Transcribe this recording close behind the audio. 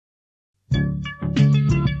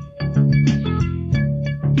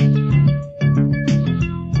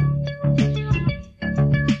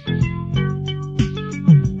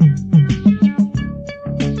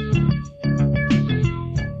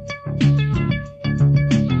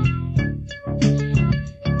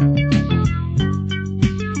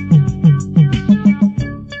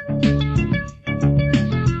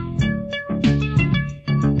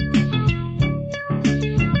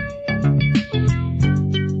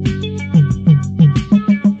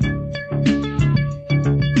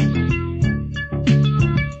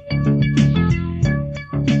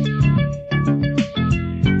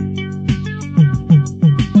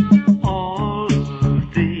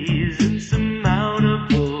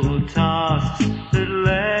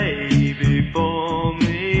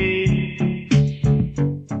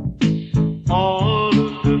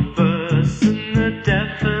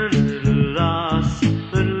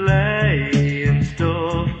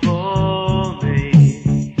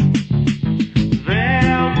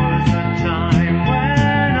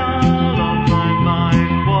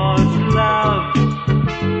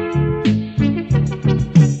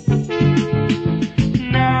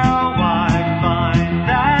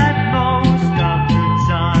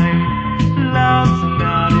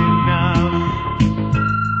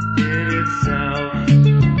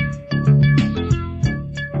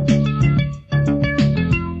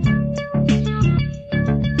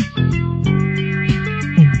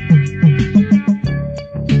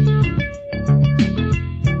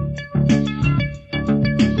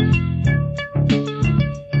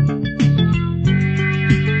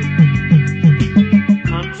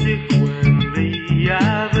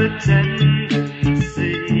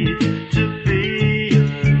tendency to be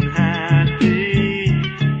unhappy.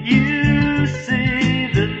 You see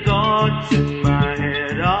the thoughts in my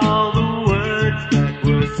head, all the words that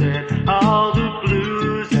were said, all the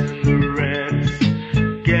blues and the reds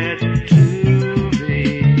get to me.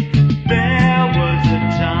 There was a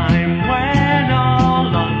time when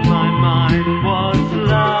all on my mind was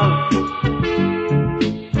love.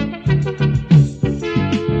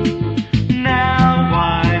 Now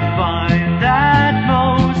I find that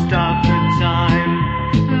most of the time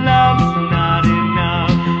love's not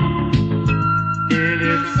enough in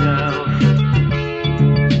itself.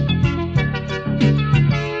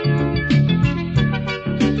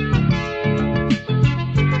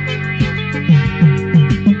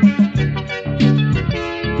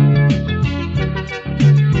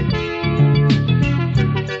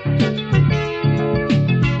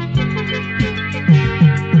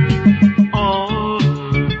 All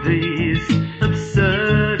of these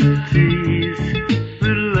absurdities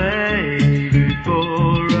that lay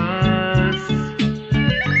before us,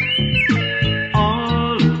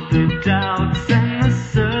 all of the doubts and the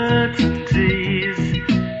certainties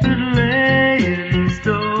that lay in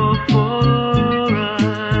store for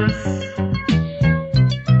us.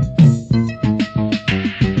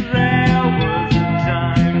 There was a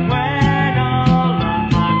time when all on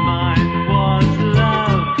my mind was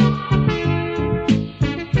love.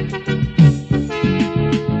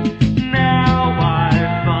 Now I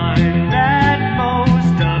find that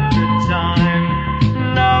most of the time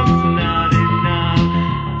love's not enough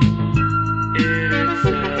in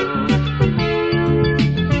itself.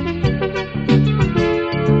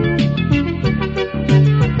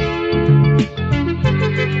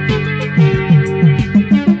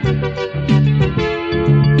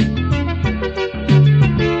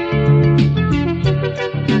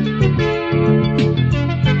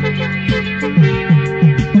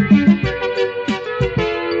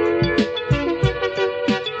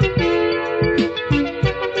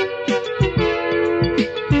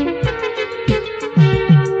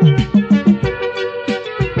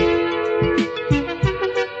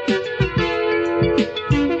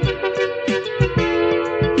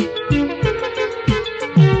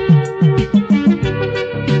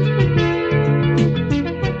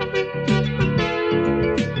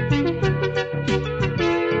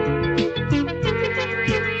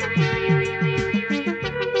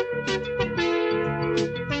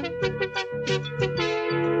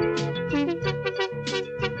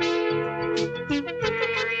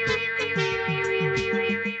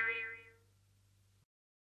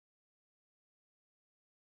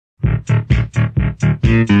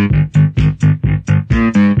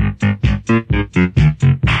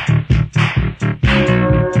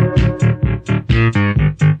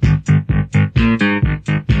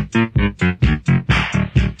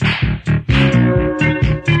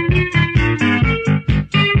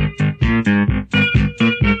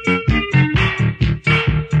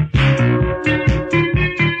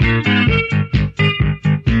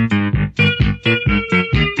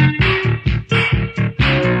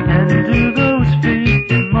 And do those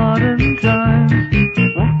feet in modern times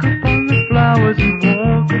walk upon the flowers and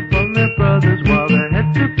walk upon their brothers while their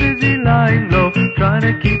heads are busy lying low, trying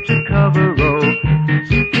to keep to cover? Oh,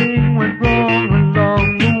 something went wrong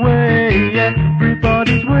along the way.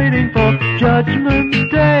 Everybody's waiting for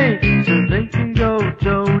Judgment Day, so they can go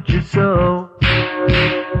told you so.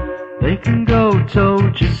 They can go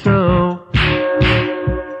told you so.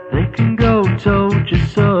 They can go told you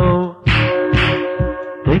so.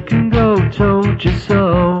 They can go told you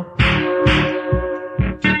so.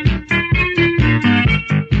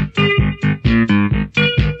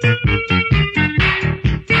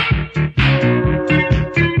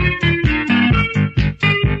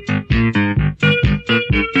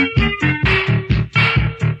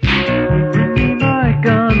 Bring me my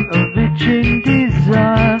gun of itching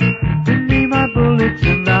desire. Bring me my bullets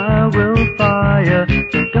and I will fire.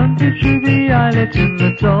 The gun through the eyelets in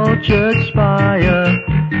the tall church spire.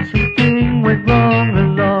 Something went wrong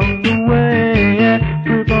along the way.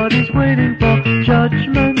 Everybody's waiting for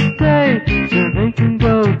Judgment Day, so they can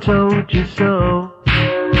go told you so.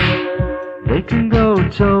 They can go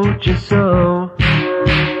told you so.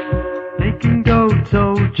 They can go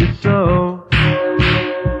told you so.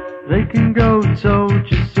 They can go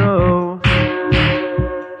told you so.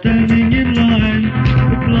 Standing in line,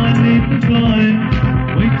 the blind lead the blind,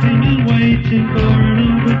 waiting and waiting for an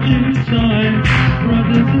overdue sign.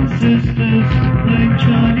 Brothers and sisters playing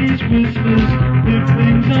Chinese whispers. If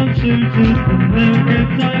things aren't suited, then they'll get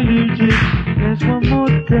diluted. There's one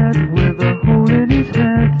more dead with a hole in his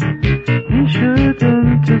head. He shouldn't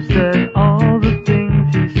have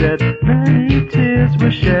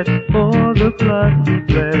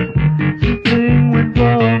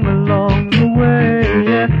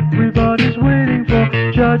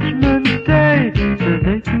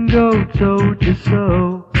go, told you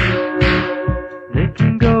so. They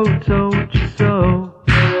can go, told you so.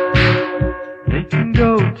 They can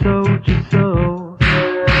go, told you so.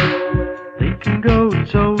 They can go,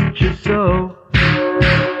 told you so.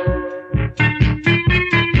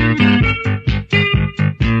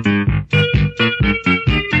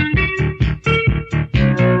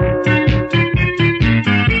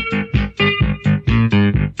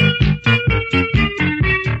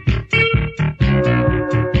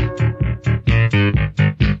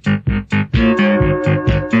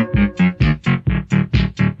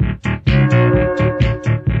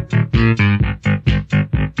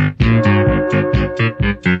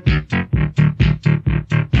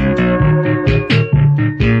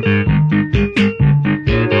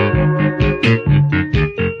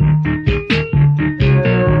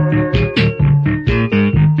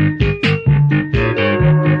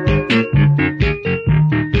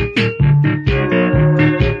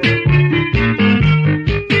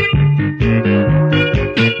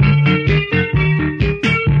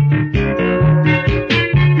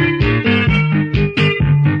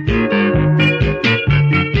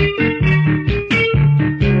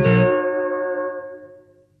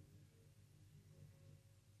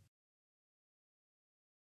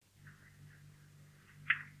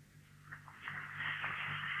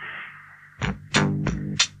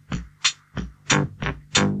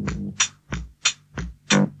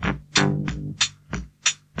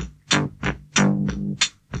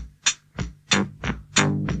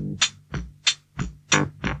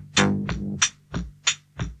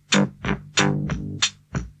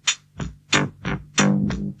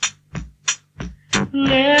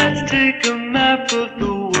 Let's take a map of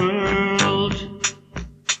the world,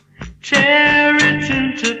 tear it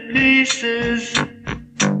into pieces.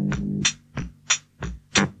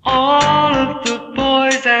 All of the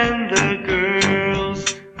boys and the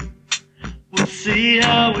girls will see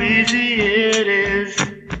how easy it is.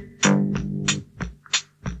 Put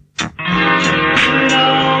it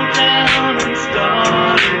all down and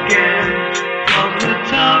start again, from the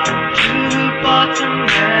top to the bottom,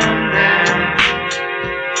 and then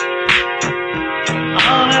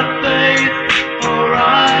I'll have faith, or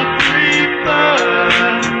I prefer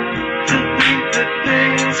to think that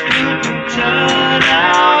things couldn't turn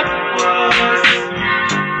out worse.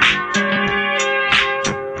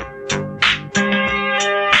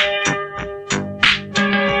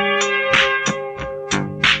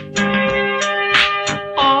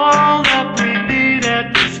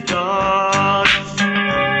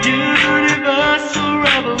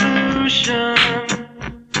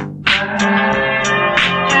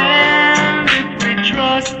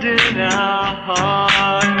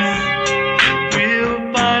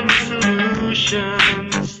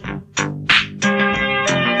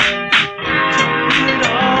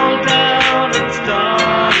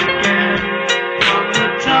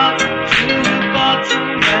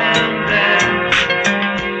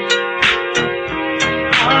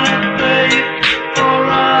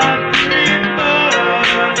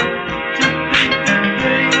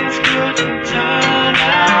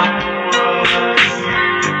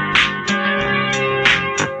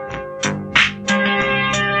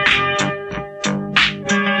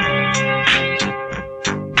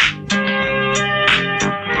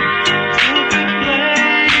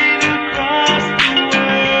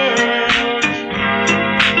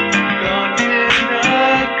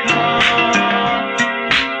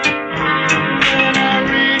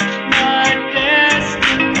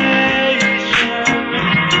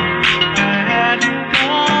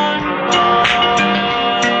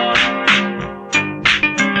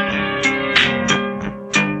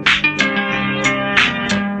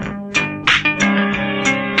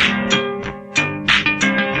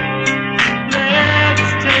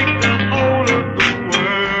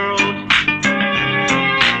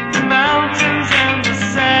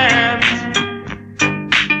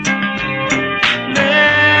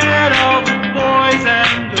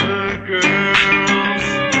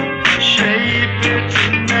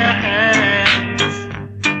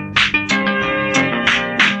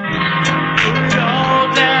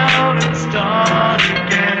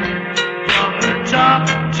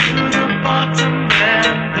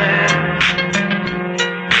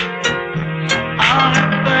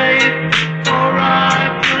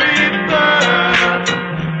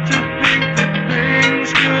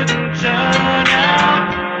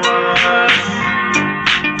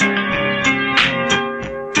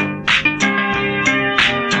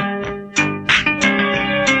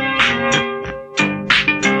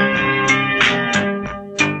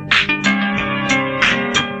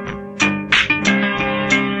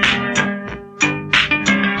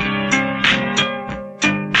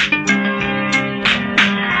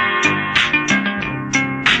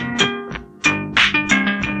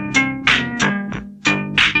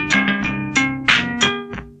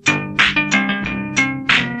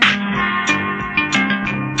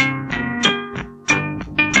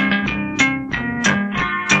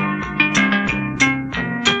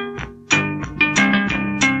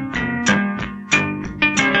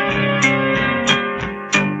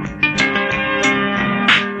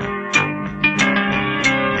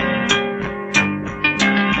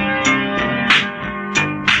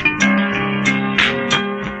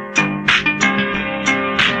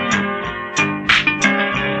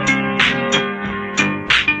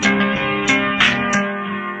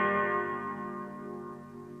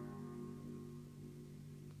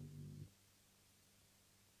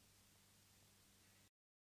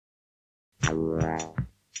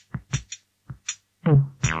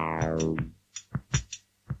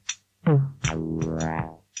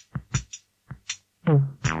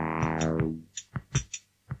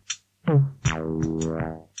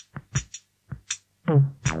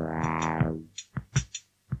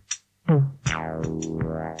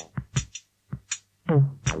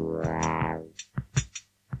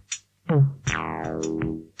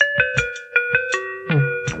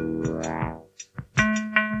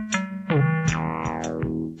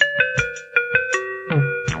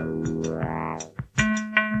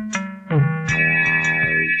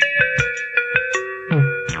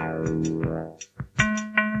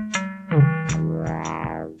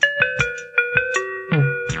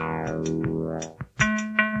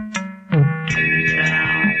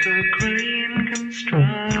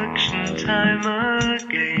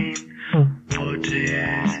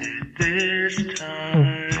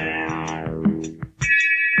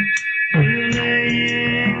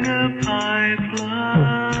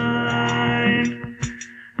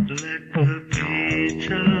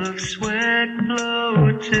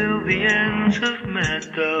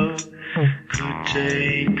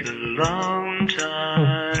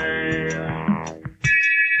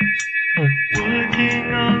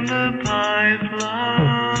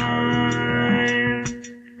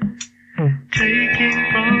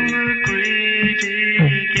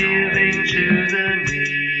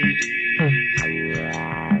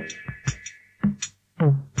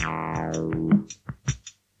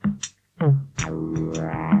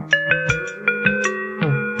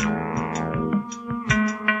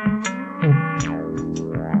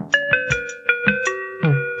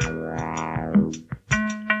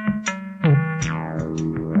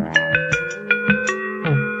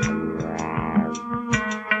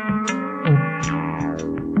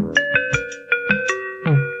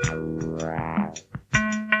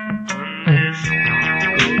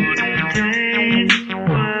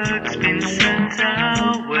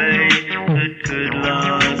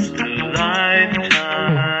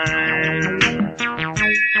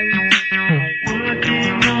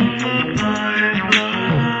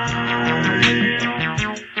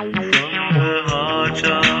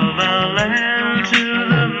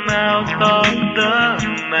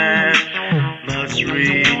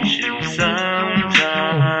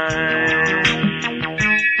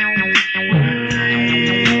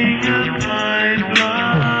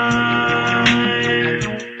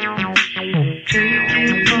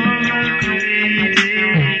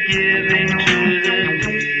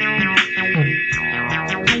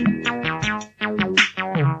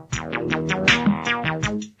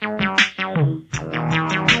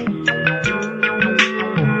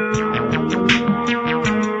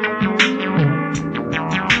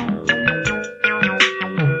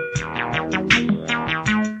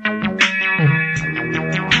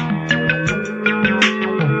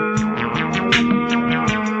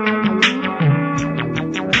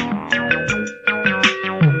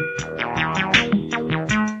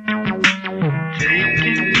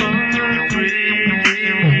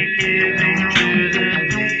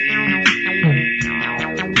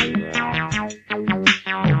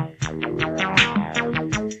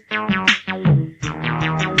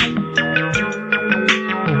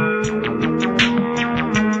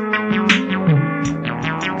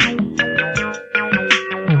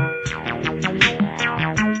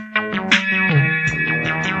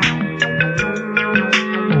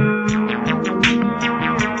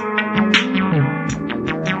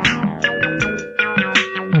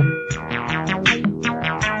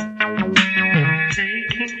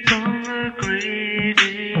 Taking from the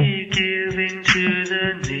greedy, giving to